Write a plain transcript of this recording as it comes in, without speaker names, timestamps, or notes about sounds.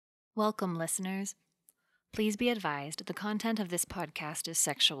Welcome, listeners. Please be advised the content of this podcast is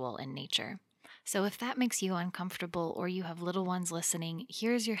sexual in nature. So if that makes you uncomfortable or you have little ones listening,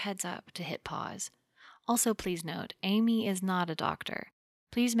 here's your heads up to hit pause. Also, please note, Amy is not a doctor.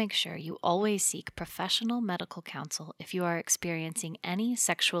 Please make sure you always seek professional medical counsel if you are experiencing any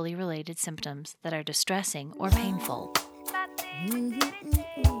sexually related symptoms that are distressing or painful.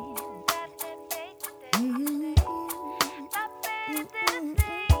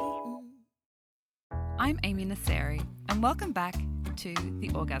 I'm Amy Nasseri, and welcome back to the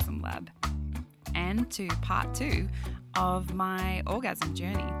Orgasm Lab and to part 2 of my orgasm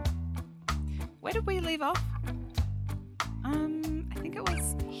journey. Where did we leave off? I think it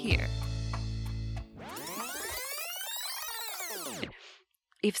was here.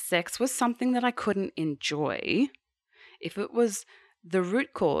 If sex was something that I couldn't enjoy, if it was the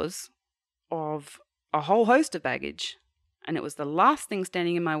root cause of a whole host of baggage, and it was the last thing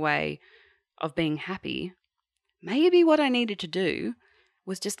standing in my way of being happy, maybe what I needed to do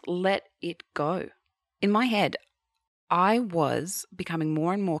was just let it go. In my head, I was becoming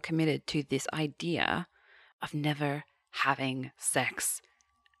more and more committed to this idea of never having sex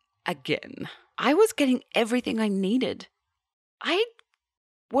again. I was getting everything I needed. I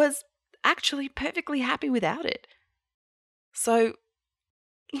was actually perfectly happy without it. So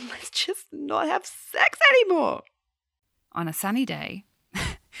let's just not have sex anymore. On a sunny day,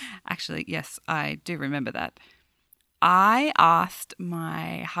 actually, yes, I do remember that, I asked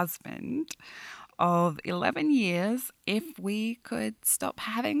my husband of 11 years if we could stop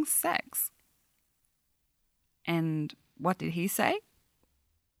having sex. And what did he say?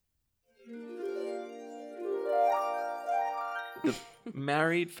 The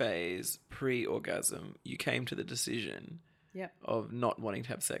married phase, pre-orgasm, you came to the decision of not wanting to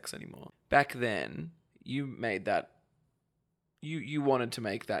have sex anymore. Back then, you made that, you wanted to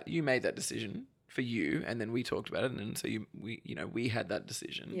make that, you made that decision for you, and then we talked about it, and so we had that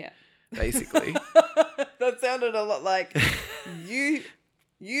decision. Yeah. Basically. That sounded a lot like you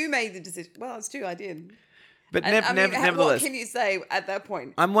made the decision. Well, it's true, I did. But And, nevertheless, what can you say at that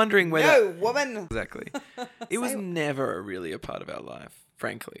point? I'm wondering whether... No, woman! Exactly. It was never really a part of our life,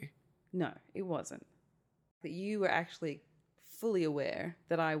 frankly. No, it wasn't. That you were actually fully aware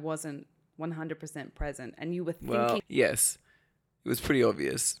that I wasn't 100% present, and you were thinking... Well, yes. It was pretty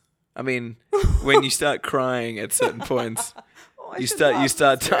obvious. I mean, when you start crying at certain points, you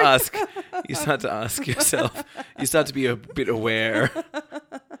start to ask yourself, you start to be a bit aware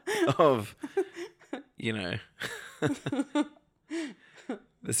of, the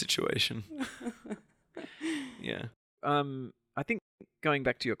situation. Yeah. I think going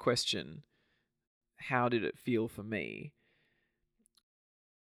back to your question, how did it feel for me?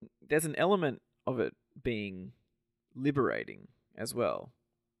 There's an element of it being liberating as well.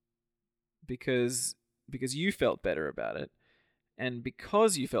 Because you felt better about it, and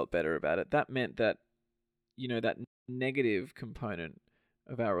because you felt better about it, that meant that, that negative component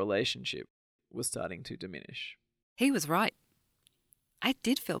of our relationship was starting to diminish. He was right. I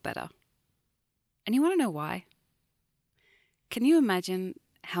did feel better. And you want to know why? Can you imagine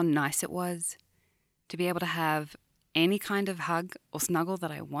how nice it was to be able to have any kind of hug or snuggle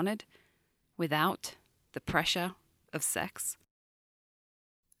that I wanted without the pressure of sex?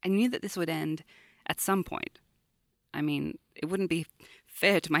 I knew that this would end at some point. I mean, it wouldn't be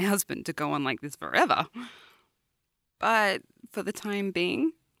fair to my husband to go on like this forever. But for the time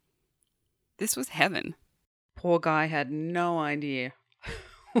being, this was heaven. Poor guy had no idea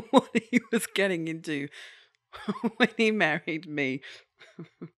what he was getting into when he married me.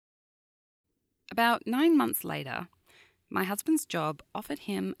 About 9 months later, my husband's job offered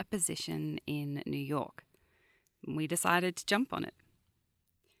him a position in New York. We decided to jump on it.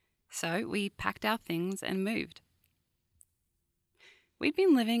 So we packed our things and moved. We'd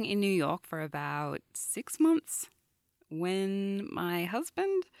been living in New York for about 6 months when my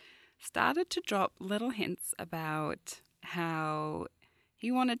husband started to drop little hints about how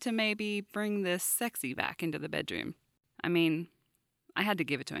he wanted to maybe bring the sexy back into the bedroom. I mean, I had to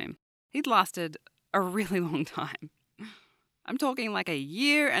give it to him. He'd lasted a really long time. I'm talking like 1.5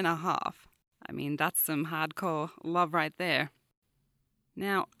 years. I mean, that's some hardcore love right there.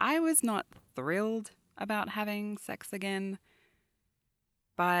 Now, I was not thrilled about having sex again,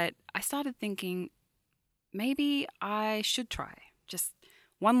 but I started thinking maybe I should try just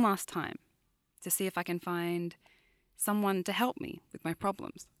one last time to see if I can find someone to help me with my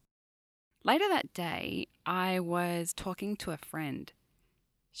problems. Later that day, I was talking to a friend.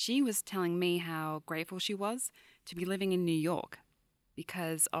 She was telling me how grateful she was to be living in New York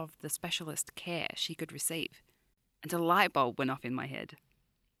because of the specialist care she could receive. And a light bulb went off in my head.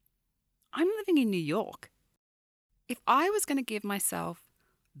 I'm living in New York. If I was going to give myself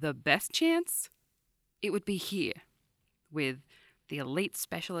the best chance, it would be here with the elite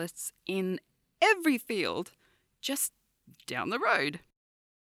specialists in every field just down the road.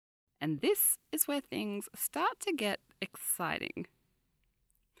 And this is where things start to get exciting.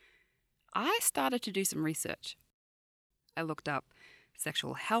 I started to do some research. I looked up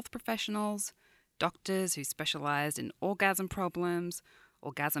sexual health professionals, doctors who specialized in orgasm problems,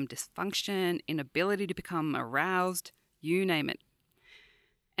 orgasm dysfunction, inability to become aroused, you name it.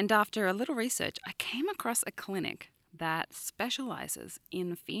 And after a little research, I came across a clinic that specializes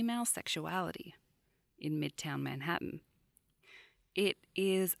in female sexuality in Midtown Manhattan. It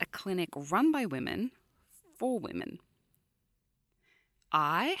is a clinic run by women for women.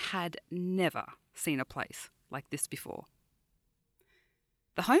 I had never seen a place like this before.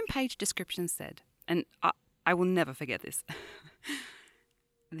 The homepage description said, and I will never forget this,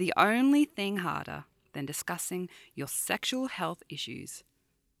 the only thing harder than discussing your sexual health issues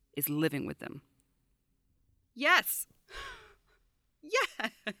is living with them. Yes!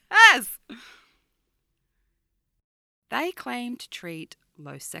 Yes! They claim to treat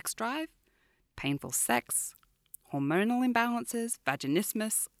low sex drive, painful sex, hormonal imbalances,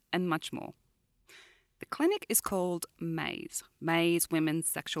 vaginismus, and much more. The clinic is called Maze Women's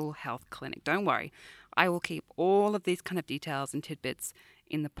Sexual Health Clinic. Don't worry, I will keep all of these kind of details and tidbits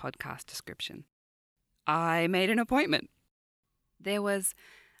in the podcast description. I made an appointment. There was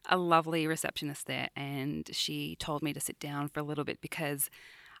a lovely receptionist there, and she told me to sit down for a little bit because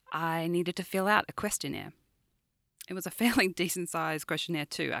I needed to fill out a questionnaire. It was a fairly decent-sized questionnaire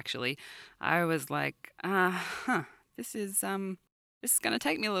too, actually. I was like, this is going to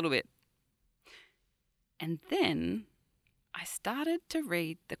take me a little bit. And then I started to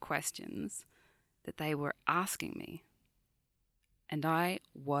read the questions that they were asking me, and I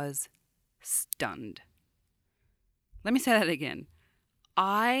was stunned. Let me say that again.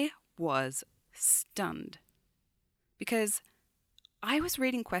 I was stunned because I was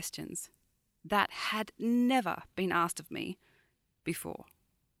reading questions that had never been asked of me before.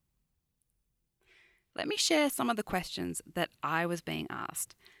 Let me share some of the questions that I was being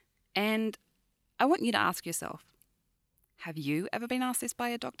asked, and I want you to ask yourself, have you ever been asked this by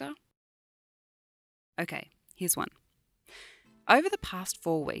a doctor? Okay, here's one. Over the past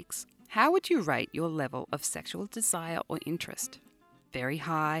 4 weeks, how would you rate your level of sexual desire or interest? Very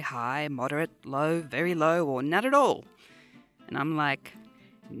high, moderate, low, very low, or none at all? And I'm like,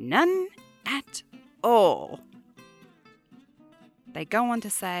 none at all. They go on to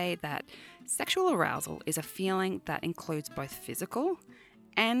say that sexual arousal is a feeling that includes both physical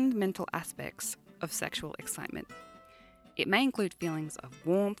and mental aspects of sexual excitement. It may include feelings of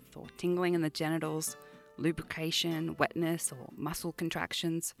warmth or tingling in the genitals, lubrication, wetness, or muscle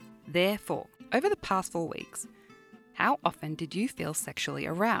contractions. Therefore, over the past 4 weeks, how often did you feel sexually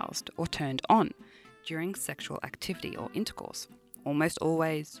aroused or turned on during sexual activity or intercourse? Almost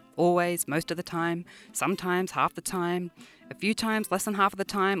always, most of the time, sometimes half the time, a few times less than half of the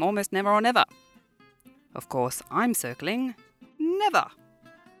time, almost never or never. Of course, I'm circling never.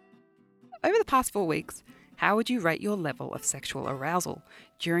 Over the past 4 weeks, how would you rate your level of sexual arousal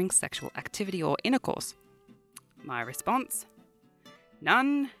during sexual activity or intercourse? My response?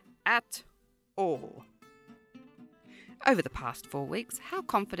 None at all. Over the past 4 weeks, how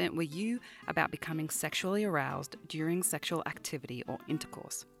confident were you about becoming sexually aroused during sexual activity or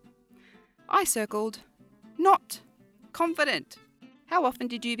intercourse? I circled not confident. How often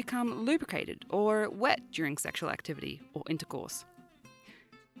did you become lubricated or wet during sexual activity or intercourse?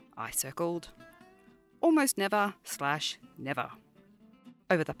 I circled almost never/never.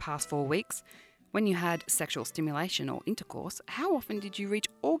 Over the past 4 weeks, when you had sexual stimulation or intercourse, how often did you reach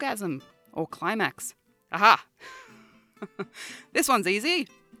orgasm or climax? Aha! This one's easy.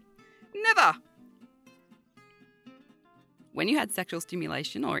 Never. When you had sexual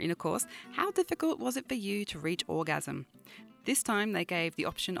stimulation or intercourse, how difficult was it for you to reach orgasm? This time they gave the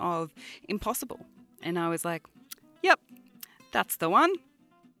option of impossible. And I was like, yep, that's the one.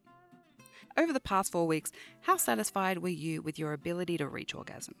 Over the past 4 weeks, how satisfied were you with your ability to reach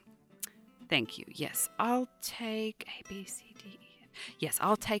orgasm? Thank you. Yes, I'll take A, B, C, D, E, F. Yes,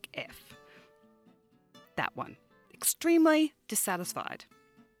 I'll take F. That one. Extremely dissatisfied.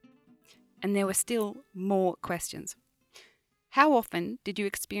 And there were still more questions. How often did you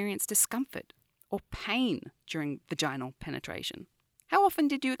experience discomfort or pain during vaginal penetration? How often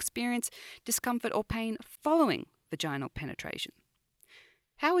did you experience discomfort or pain following vaginal penetration?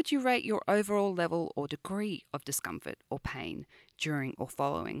 How would you rate your overall level or degree of discomfort or pain during or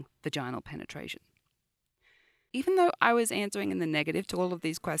following vaginal penetration? even though I was answering in the negative to all of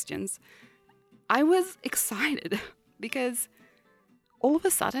these questions, I was excited because all of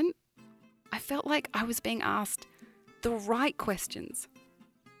a sudden, I felt like I was being asked the right questions.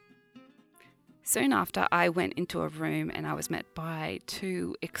 Soon after, I went into a room and I was met by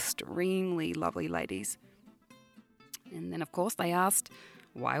two extremely lovely ladies. And then, of course, they asked,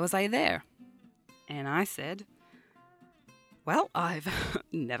 why was I there? And I said, well, I've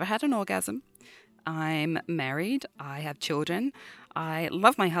never had an orgasm. I'm married. I have children. I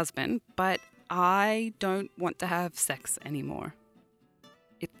love my husband, but I don't want to have sex anymore.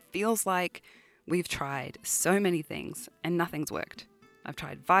 It feels like we've tried so many things and nothing's worked. I've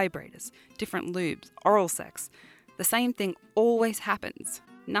tried vibrators, different lubes, oral sex. The same thing always happens.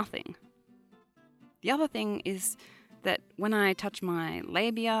 Nothing. The other thing is that when I touch my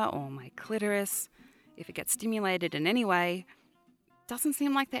labia or my clitoris, if it gets stimulated in any way, it doesn't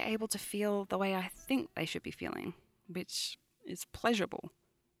seem like they're able to feel the way I think they should be feeling, which is pleasurable.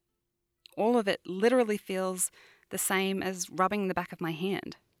 All of it literally feels the same as rubbing the back of my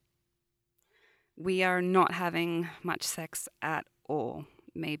hand. We are not having much sex at all,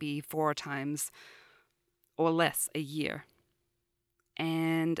 maybe 4 times or less a year.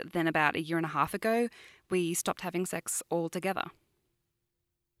 And then about 1.5 years ago, we stopped having sex altogether.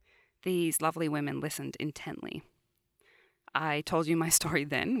 These lovely women listened intently. I told you my story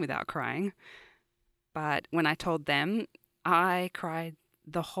then without crying, but when I told them, I cried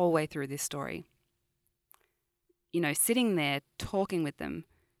the whole way through this story. You know, sitting there talking with them,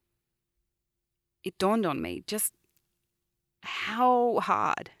 it dawned on me just how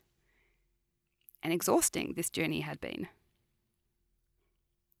hard and exhausting this journey had been.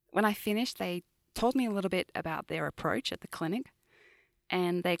 When I finished, they told me a little bit about their approach at the clinic,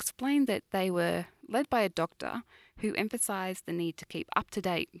 and they explained that they were led by a doctor who emphasized the need to keep up to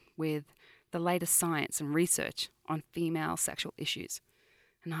date with the latest science and research on female sexual issues.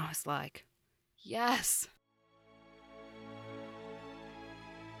 And I was like, yes!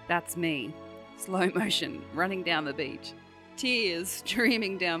 That's me. Slow motion, running down the beach. Tears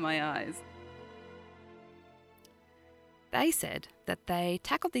streaming down my eyes. They said that they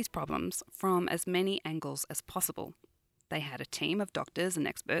tackled these problems from as many angles as possible. They had a team of doctors and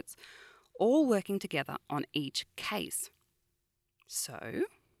experts all working together on each case. So,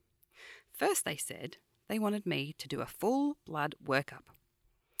 first they said they wanted me to do a full blood workup.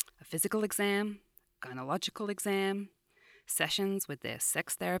 A physical exam, gynecological exam, sessions with their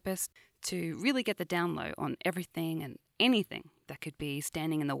sex therapist to really get the down low on everything and anything that could be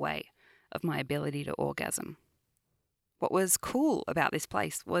standing in the way of my ability to orgasm. What was cool about this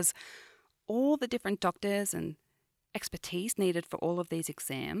place was all the different doctors and expertise needed for all of these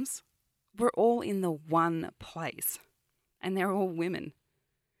exams were all in the one place, and they're all women.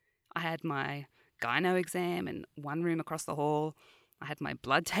 I had my gyno exam in one room across the hall. I had my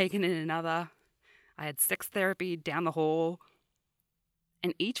blood taken in another. I had sex therapy down the hall.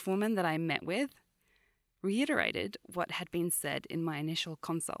 And each woman that I met with reiterated what had been said in my initial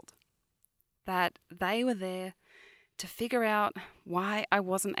consult, that they were there to figure out why I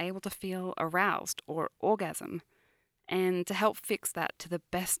wasn't able to feel aroused or orgasm, and to help fix that to the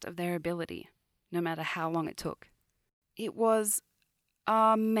best of their ability, no matter how long it took. It was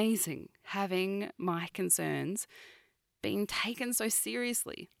amazing having my concerns being taken so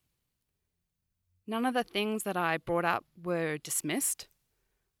seriously. None of the things that I brought up were dismissed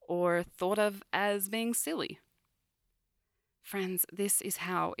or thought of as being silly. Friends, this is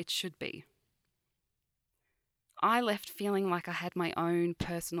how it should be. I left feeling like I had my own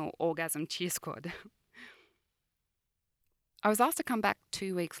personal orgasm cheer squad. I was asked to come back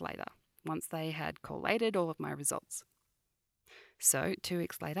 2 weeks later, once they had collated all of my results. So 2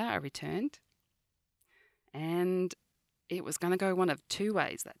 weeks later, I returned, and it was going to go one of 2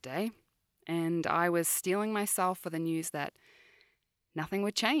 ways that day, and I was steeling myself for the news that nothing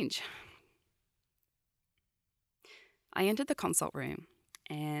would change. I entered the consult room,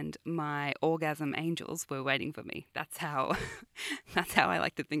 and my orgasm angels were waiting for me. That's how I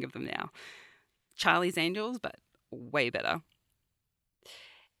like to think of them now. Charlie's Angels, but way better.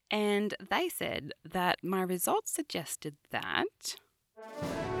 And they said that my results suggested that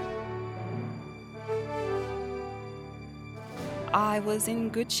I was in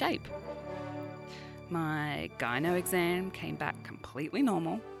good shape. My gyno exam came back completely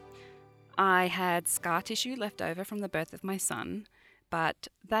normal. I had scar tissue left over from the birth of my son, but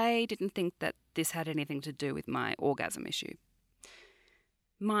they didn't think that this had anything to do with my orgasm issue.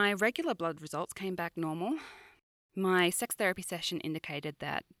 My regular blood results came back normal. My sex therapy session indicated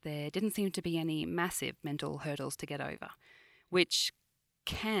that there didn't seem to be any massive mental hurdles to get over, which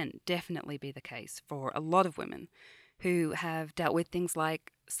can definitely be the case for a lot of women who have dealt with things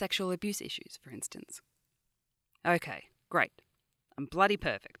like sexual abuse issues, for instance. Okay, great. I'm bloody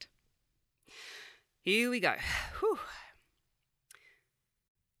perfect. Here we go. Whew.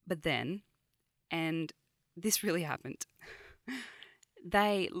 But then, and this really happened,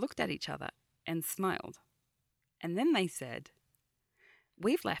 they looked at each other and smiled. And then they said,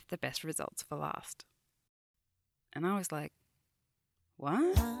 "We've left the best results for last." And I was like,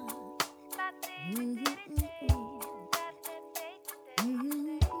 what?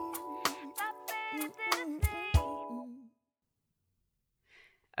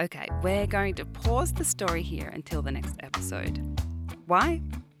 Okay, we're going to pause the story here until the next episode. Why?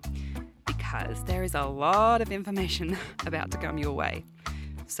 Because there is a lot of information about to come your way.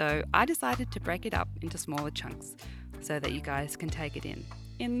 So I decided to break it up into smaller chunks so that you guys can take it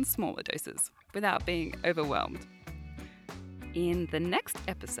in smaller doses without being overwhelmed. In the next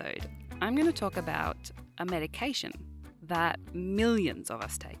episode, I'm going to talk about a medication that millions of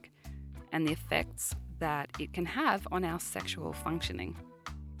us take and the effects that it can have on our sexual functioning.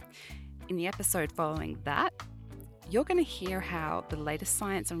 In the episode following that, you're going to hear how the latest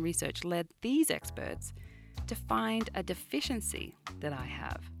science and research led these experts to find a deficiency that I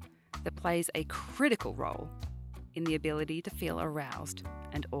have that plays a critical role in the ability to feel aroused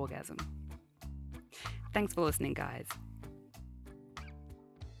and orgasm. Thanks for listening, guys.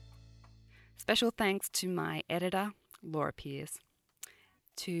 Special thanks to my editor, Laura Pierce,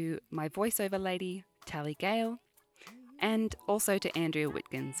 to my voiceover lady, Tally Gale, and also to Andrea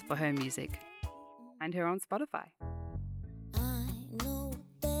Witkins for her music. Find her on Spotify. I know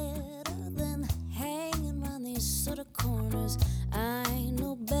better than hanging around these sort of corners. I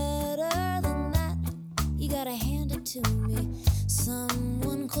know better than that. You gotta hand it to me.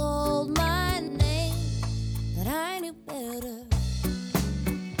 Someone called my name, but I knew better.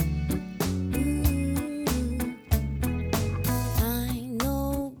 I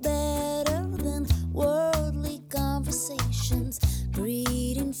know better than worldly conversations,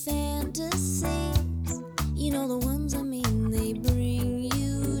 breeding fantasies. You know the ones I mean, they bring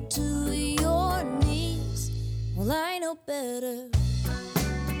you to your knees. Well, I know better.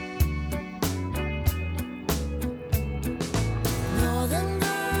 Northern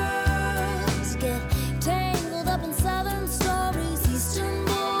girls get tangled up in southern stories. Eastern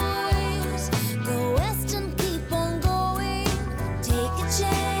boys go west and keep on going. Take a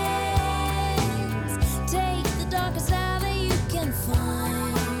chance, take the darkest alley you can find.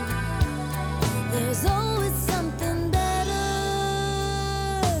 There's always something better.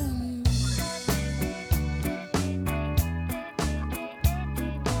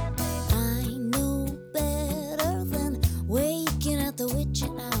 I know better than waking at the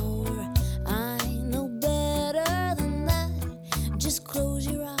witching hour. I know better than that. Just close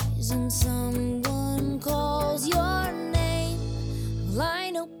your eyes and someone calls your name. Well, I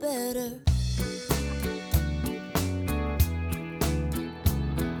know better.